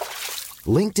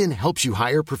 LinkedIn helps you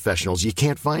hire professionals you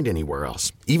can't find anywhere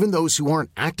else, even those who aren't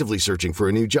actively searching for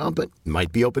a new job but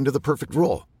might be open to the perfect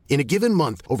role. In a given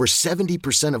month, over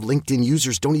 70% of LinkedIn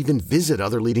users don't even visit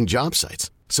other leading job sites.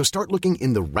 So start looking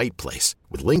in the right place.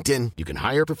 With LinkedIn, you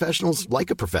can hire professionals like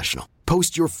a professional.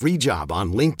 Post your free job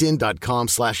on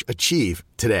linkedin.com/achieve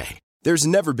today. There's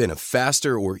never been a faster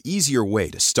or easier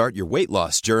way to start your weight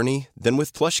loss journey than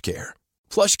with PlushCare.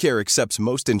 PlushCare accepts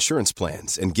most insurance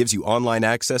plans and gives you online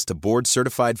access to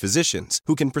board-certified physicians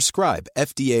who can prescribe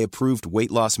FDA-approved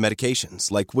weight loss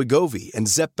medications like Wegovy and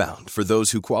Zepbound for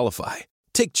those who qualify.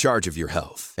 Take charge of your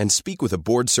health and speak with a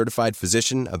board-certified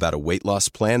physician about a weight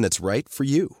loss plan that's right for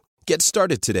you. Get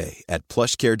started today at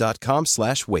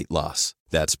plushcare.com/weightloss.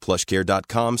 That's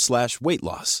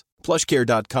plushcare.com/weightloss.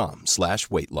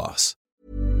 plushcare.com/weightloss.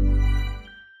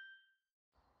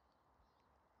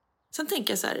 Sen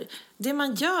tänker jag så här, det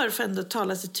man gör för ändå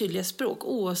tala sitt tydliga språk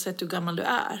oavsett hur gammal du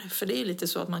är. För det är ju lite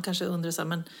så att man kanske undrar så här,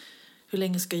 men hur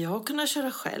länge ska jag kunna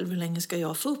köra själv? Hur länge ska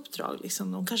jag få uppdrag?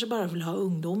 Liksom, de kanske bara vill ha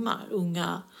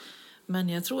unga. Men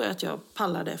jag tror att jag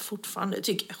pallar det fortfarande. Jag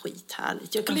tycker jag är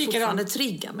skithärligt. Jag kan fortfarande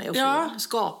trigga mig och få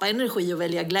skapa energi och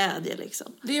välja glädje.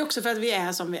 Liksom. Det är också för att vi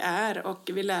är som vi är och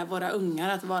vi lär våra ungar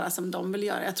att vara som de vill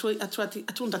göra. Jag tror inte att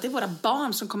det är våra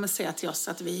barn som kommer säga till oss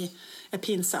att vi är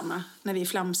pinsamma när vi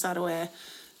flamsar och är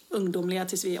ungdomliga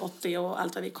tills vi är 80 och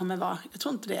allt vad vi kommer vara. Jag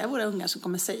tror inte det är våra ungar som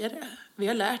kommer säga det. Vi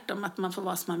har lärt dem att man får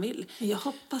vara som man vill. Jag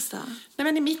hoppas det. Nej,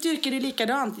 men i mitt yrke är det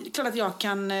likadant. Det är klart att jag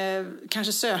kan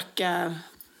kanske söka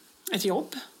ett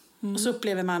jobb. Och så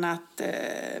upplever man att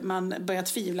man börjar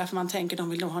tvivla för man tänker de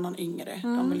vill nog ha någon yngre.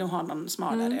 De vill nog ha någon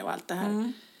smalare och allt det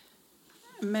här.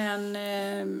 Men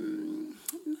nej,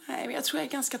 jag tror jag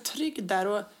är ganska trygg där.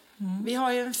 Och vi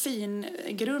har ju en fin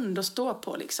grund att stå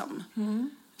på liksom.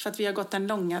 För att vi har gått den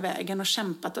långa vägen och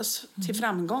kämpat oss till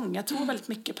framgång. Jag tror väldigt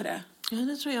mycket på det. Ja,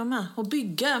 det tror jag med. Och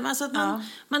bygga. Alltså att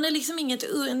man är liksom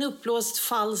en uppblåst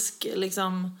falsk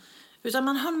liksom. Utan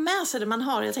man har med sig det man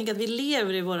har. Jag tänker att vi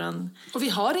lever i våran och vi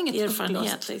har inget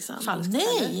erfarenhet liksom. Falskt.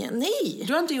 Nej.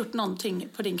 Du har inte gjort någonting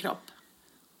på din kropp.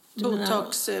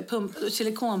 Botox, pump,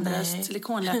 silikonbröst,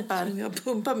 silikonläppar. Jag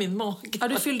pumpar min mage. Ja,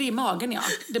 du fyllde i magen, ja.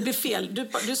 Det blev fel.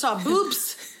 Du sa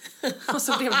boobs. Och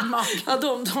så blev det magen. Ja,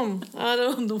 de.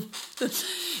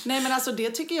 Nej, men alltså det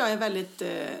tycker jag är väldigt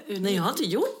unikt. Nej, jag har inte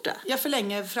gjort det. Jag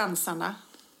förlänger fransarna.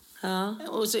 Ja.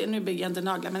 Och så, nu bygger jag inte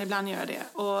naglar, men ibland gör jag det.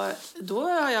 Och då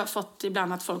har jag fått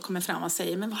ibland att folk kommer fram och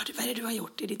säger, men vad är det du har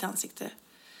gjort i ditt ansikte?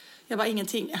 Jag bara,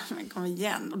 ingenting. Men kom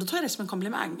igen. Och då tar jag det som en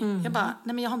komplimang. Jag bara,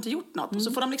 nej men jag har inte gjort något. Och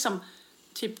så får de liksom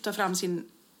typ ta fram sin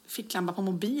ficklampa på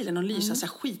mobilen och lysa sig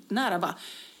skitnära. Bara,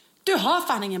 du har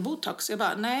fan ingen botox. Jag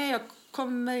bara, nej jag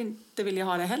kommer inte vilja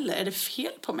ha det heller. Är det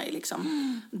fel på mig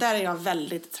liksom? Där är jag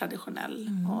väldigt traditionell.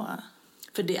 Och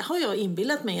för det har jag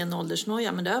inbillat mig en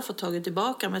åldersnoja, men det har jag fått tagit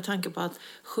tillbaka med tanke på att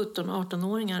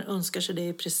 17-18-åringar önskar sig det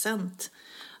i present.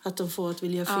 Att de får att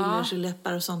vilja fylla sig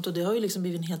läppar och sånt, och det har ju liksom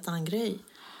blivit en helt annan grej.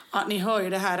 Ja, ni hör ju,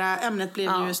 det här ämnet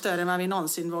blev ju större än vad vi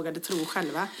någonsin vågade tro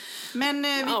själva. Men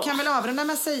vi kan väl avrunda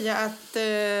med att säga att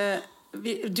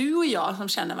du och jag som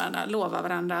känner varandra lovar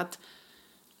varandra att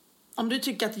om du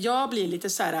tycker att jag blir lite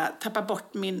så här, tappar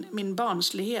bort min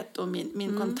barnslighet och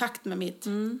min kontakt med mitt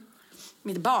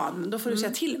barn, då får du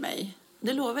säga till mig.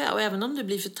 Det lovar jag, och även om du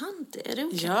blir för tant, är det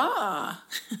okej? Ja.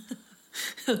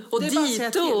 Och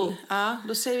dito. Ja,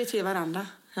 då säger vi till varandra.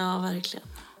 Ja, verkligen.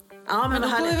 Ja, men då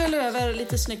går vi väl över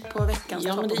lite snyggt på veckans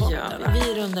ja, men det gör vi.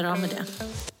 Vi rundar av med det.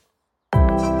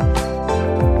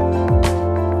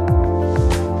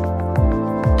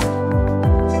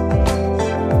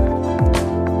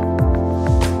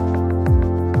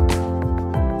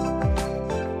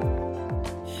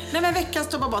 Veckans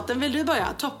topp och botten. Vill du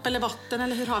börja? Topp eller botten,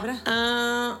 eller hur har vi det?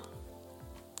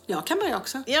 Jag kan börja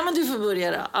också. Ja, men du får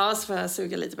börja då. Ja, så får jag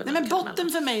suga lite på det. Nej, men botten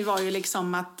för mig var ju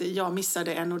liksom att jag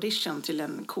missade en audition till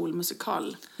en cool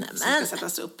musikal som ska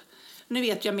sättas upp. Nu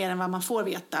vet jag mer än vad man får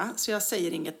veta, så jag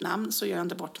säger inget namn, så gör jag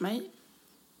inte bort mig.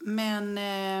 Men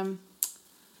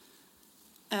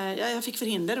jag fick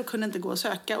förhinder och kunde inte gå och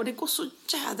söka. Och det går så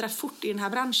jädra fort i den här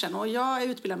branschen. Och jag är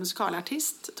utbildad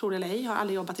musikalartist, tror det eller ej. Jag har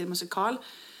aldrig jobbat i en musikal.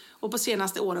 Och på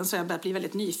senaste åren så har jag börjat bli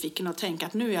väldigt nyfiken och tänka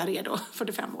att nu är jag redo,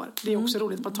 45 år. Det är också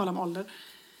roligt på att tala om ålder.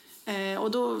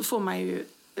 Och då får man ju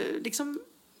liksom,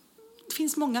 det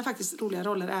finns många faktiskt roliga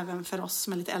roller även för oss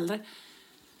som är lite äldre.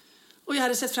 Och jag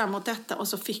hade sett fram emot detta och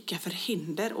så fick jag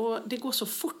förhinder. Och det går så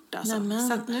fort alltså. Nämen.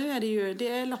 Så att nu är det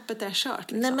ju, loppet är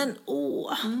kört. Liksom. Nej men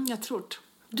jag tror.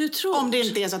 Du tror? Om det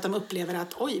inte är så att de upplever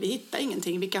att oj, vi hittar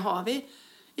ingenting. Vilka har vi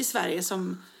i Sverige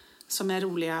som är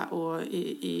roliga och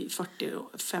i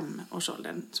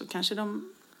 45-årsåldern, så kanske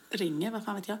de ringer, vad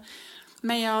fan vet jag.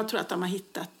 Men jag tror att de har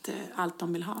hittat allt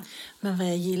de vill ha. Men vad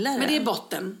jag gillar men det är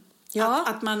botten. Ja.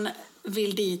 Att man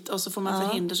vill dit och så får man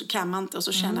förhinder, så kan man inte, och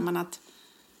så känner man att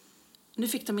nu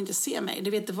fick de inte se mig.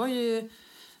 Du vet, det var ju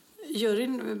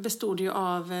juryn bestod ju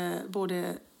av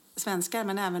både svenskar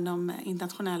men även de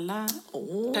internationella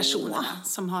personerna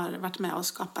som har varit med och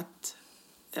skapat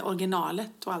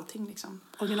originalet och allting liksom.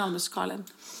 Originalmusikalen.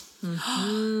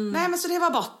 Nej, men så det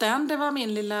var botten. Det var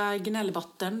min lilla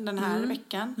gnällbotten den här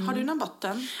veckan. Har du någon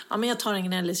botten? Ja, men jag tar en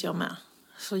gnällis jag med.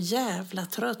 Så jävla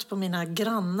trött på mina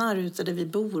grannar ute där vi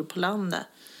bor på landet.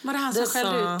 Var det han som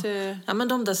skällde ut? Ja, men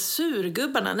de där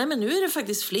surgubbarna. Nej, men nu är det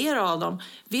faktiskt flera av dem.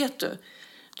 Vet du?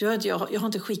 Jag har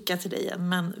inte skickat till dig än,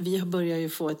 men vi börjar ju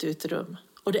få ett utrum.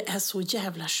 Och det är så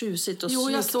jävla tjusigt och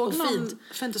snyggt jag såg och fint.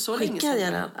 För inte så länge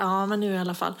sedan. Ja, men nu i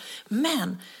alla fall.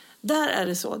 Men där är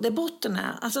det så. Det botten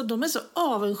är, alltså de är så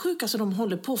avundsjuka så de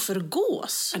håller på att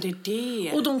förgås. Ja, det är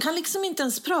det. Och de kan liksom inte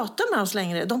ens prata med oss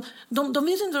längre. De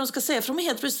vet inte vad de ska säga, för de är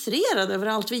helt frustrerade över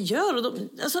allt vi gör. Och de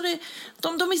är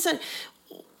så här,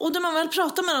 och när man väl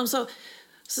pratar med dem så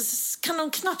kan de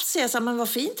knappt säga så här, men vad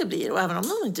fint det blir. Och även om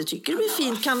de inte tycker det blir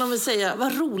fint kan de väl säga,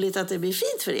 vad roligt att det blir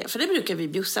fint för er. För det brukar vi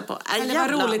bjussa på. Eller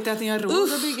vad roligt att ni har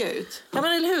råd att bygga ut. Ja,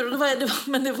 men eller hur?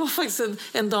 Men det var faktiskt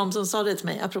en dam som sa det till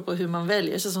mig, apropå hur man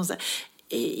väljer. Så som säger,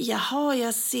 jaha,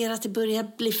 jag ser att det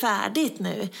börjar bli färdigt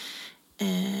nu.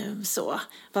 Så,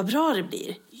 vad bra det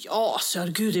blir. Ja, så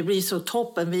gud, det blir så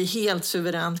toppen. Vi är helt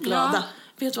suveränt glada. Ja.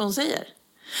 Vet du vad hon säger?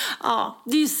 Ja,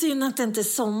 det är ju synd att det inte är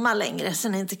sommar längre så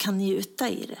ni inte kan njuta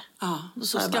i det. Ja,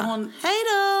 så ska hon hej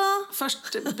då!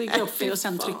 Först bygga upp dig och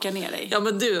sen trycka ner dig. Ja,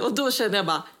 men och då känner jag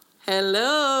bara,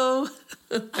 hello!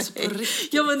 Alltså, på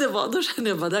riktigt. Ja, men då känner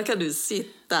jag bara, där kan du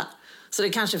sitta. Så det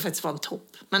kanske faktiskt var en topp.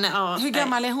 Men, ja, hur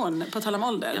gammal är hon på tal om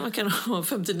ålder? Ja, man kan vara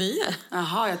 59.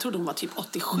 Jaha, jag trodde hon var typ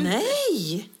 87.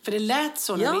 Nej! För det lät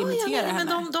så när vi imiterade henne.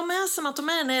 Men de är som att de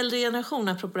är en äldre generation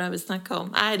apropå det här vi snackade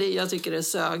om. Nej, jag tycker det är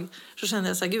sög. Så kände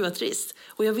jag så här, gud vad trist.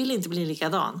 Och jag vill inte bli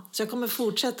likadan. Så jag kommer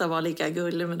fortsätta vara lika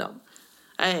gullig med dem.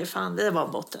 Nej, fan, det var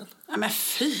botten. Ja, men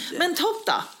fy. Men topp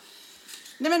då?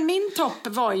 Nej, men min topp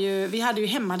var ju, vi hade ju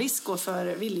hemmadisco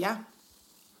för Vilja.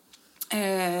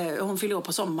 Hon fyller år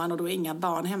på sommaren och då är inga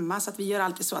barn hemma. Så att vi gör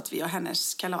alltid så att vi har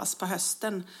hennes kalas på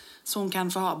hösten. Så hon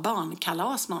kan få ha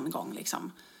barnkalas någon gång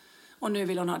liksom. Och nu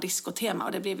vill hon ha diskotema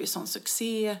och det blev ju sån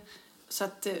succé. Så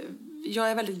att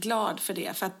jag är väldigt glad för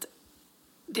det. För att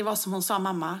det var som hon sa,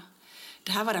 mamma.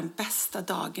 Det här var den bästa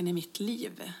dagen i mitt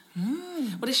liv.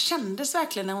 Och det kändes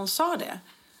verkligen när hon sa det.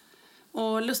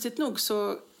 Och lustigt nog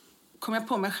så kom jag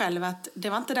på mig själv att det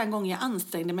var inte den gången jag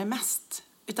ansträngde mig mest.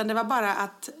 Utan det var bara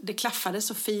att det klaffade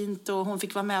så fint och hon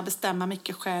fick vara med och bestämma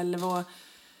mycket själv. Och,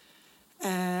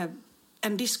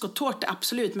 en diskotårta,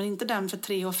 absolut, men inte den för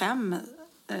 3 5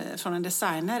 från en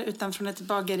designer. Utan från ett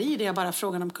bageri där jag bara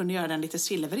frågade om de kunde göra den lite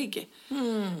silvrig.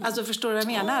 Alltså förstår du vad jag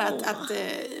menar? Att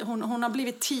hon har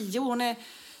blivit 10, hon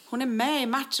är med i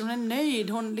matchen, hon är nöjd.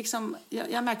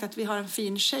 Jag har märkt att vi har en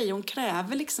fin tjej. Hon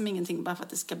kräver liksom ingenting bara för att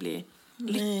det ska bli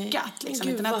lyckat. Liksom.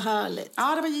 Gud vad härligt.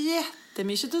 Ja, det var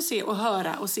jättemysigt att se och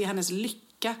höra och se hennes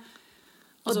lycka.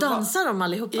 Och dansar de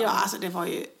allihopa? Ja, alltså det var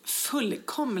ju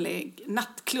fullkomlig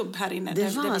nattklubb här inne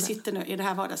där vi sitter nu i det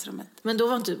här vardagsrummet. Men då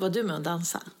var du med och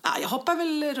dansade? Ja, jag hoppar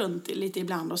väl runt lite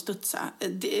ibland och studsar.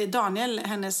 Daniel,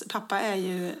 hennes pappa,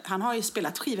 han har ju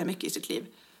spelat skivor mycket i sitt liv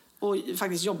och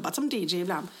faktiskt jobbat som DJ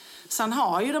ibland. Så han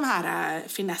har ju de här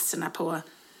finesserna på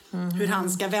hur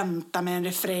han ska vänta med en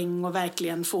refräng och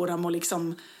verkligen få dem att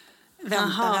liksom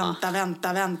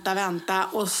vänta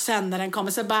och sen när den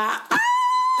kommer så bara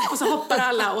och så hoppar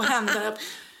alla och händer upp.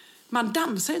 Man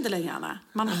dansar ju inte längre, Anna.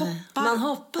 Man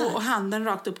hoppar. Och handen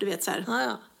rakt upp, du vet så här.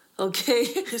 Ja.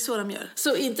 Okej. Det är så de gör.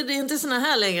 Så det är inte såna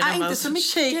här längre? Nej, inte så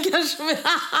mycket.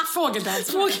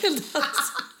 Fågeldans.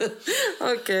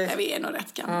 Okej. Ja, vi är nog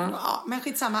rätt gamla. Ja, men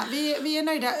skitsamma. Vi är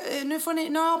nöjda.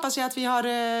 Nu hoppas jag att vi har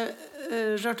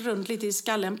rört runt lite i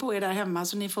skallen på er där hemma.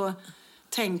 Så ni får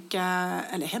tänka,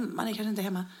 eller hemma, ni kanske inte är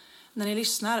hemma. När ni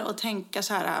lyssnar och tänka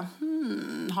så här,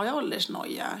 har jag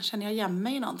åldersnoja? Känner jag igen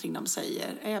mig i någonting de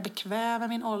säger? Är jag bekväm med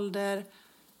min ålder?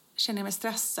 Känner jag mig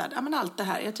stressad? Ja, men allt det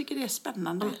här. Jag tycker det är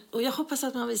spännande. Och jag hoppas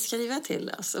att man vill skriva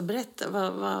till oss och berätta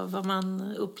vad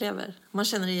man upplever. Man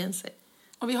känner igen sig.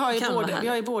 Och vi har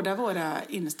ju båda våra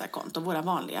Insta-konton, våra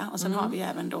vanliga. Och sen har vi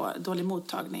även då Dålig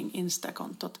mottagning,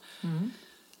 Insta-kontot.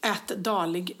 Ett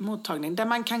daglig mottagning där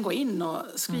man kan gå in och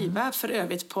skriva för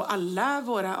övrigt på alla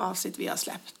våra avsnitt vi har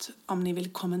släppt. Om ni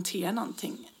vill kommentera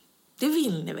någonting. Det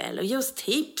vill ni väl? Och just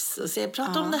tips och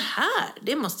prata om det här.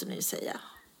 Det måste ni säga.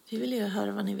 Vi vill ju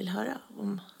höra vad ni vill höra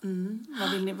om.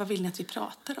 Vad vill ni att vi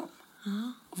pratar om?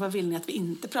 Och vad vill ni att vi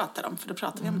inte pratar om? För då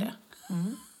pratar vi om det.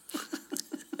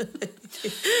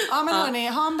 Ja, men hörni,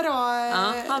 ha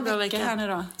en bra vecka här nu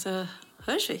då. Så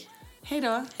hörs vi. Hej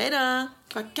då. Hej då.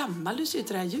 Vad gammal du ser ut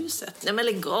i det här ljuset. Nej, men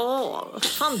lägg av. Vad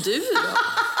fan du då?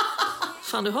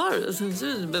 Fan, du har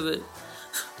du behöver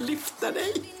Lyfta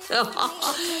dig. ja,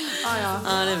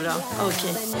 det är bra.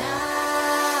 Okej.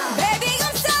 Baby,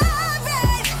 I'm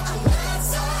sorry. I'm not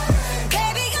sorry.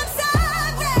 Baby, I'm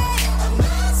sorry. I'm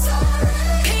not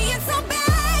sorry. Being so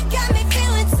bad got me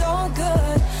feeling so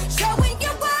good. Showing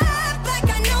your worth like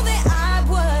I know that I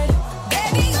would.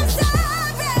 Baby, I'm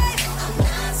sorry. I'm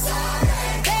not sorry.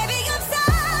 Baby, I'm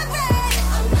sorry.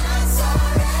 I'm not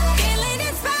sorry. Feeling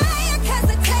inspired 'cause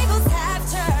the tables have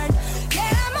turned.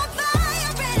 Yeah, I'm on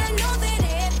fire and I know that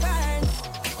it burns.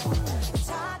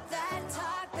 Talk that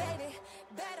talk, baby.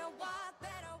 Better walk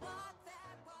that walk,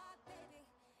 baby.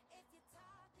 If you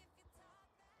talk,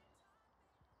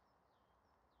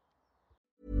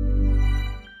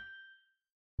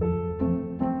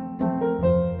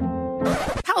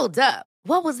 Hold up.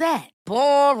 What was that?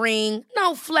 Boring.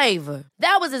 No flavor.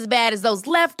 That was as bad as those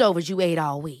leftovers you ate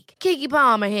all week. Keke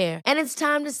Palmer here, and it's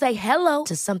time to say hello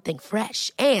to something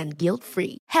fresh and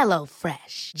guilt-free. Hello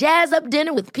Fresh. Jazz up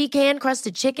dinner with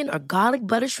pecan-crusted chicken or garlic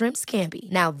butter shrimp scampi.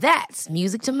 Now that's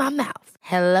music to my mouth.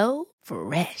 Hello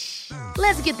Fresh.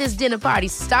 Let's get this dinner party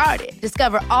started.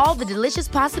 Discover all the delicious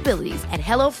possibilities at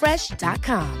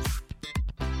hellofresh.com.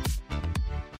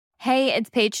 Hey, it's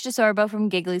Paige DeSorbo from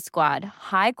Giggly Squad.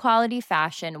 High quality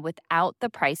fashion without the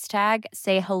price tag.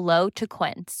 Say hello to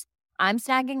Quince. I'm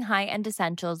snagging high-end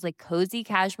essentials like cozy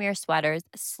cashmere sweaters,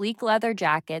 sleek leather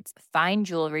jackets, fine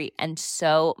jewelry, and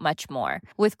so much more.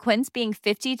 With Quince being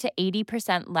 50 to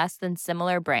 80% less than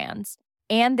similar brands.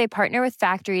 And they partner with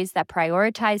factories that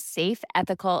prioritize safe,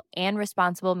 ethical, and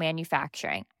responsible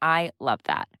manufacturing. I love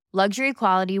that. Luxury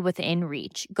quality within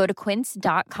reach. Go to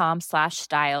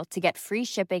quince.com/style to get free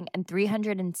shipping and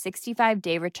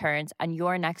 365-day returns on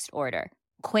your next order.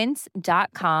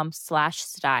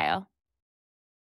 Quince.com/style.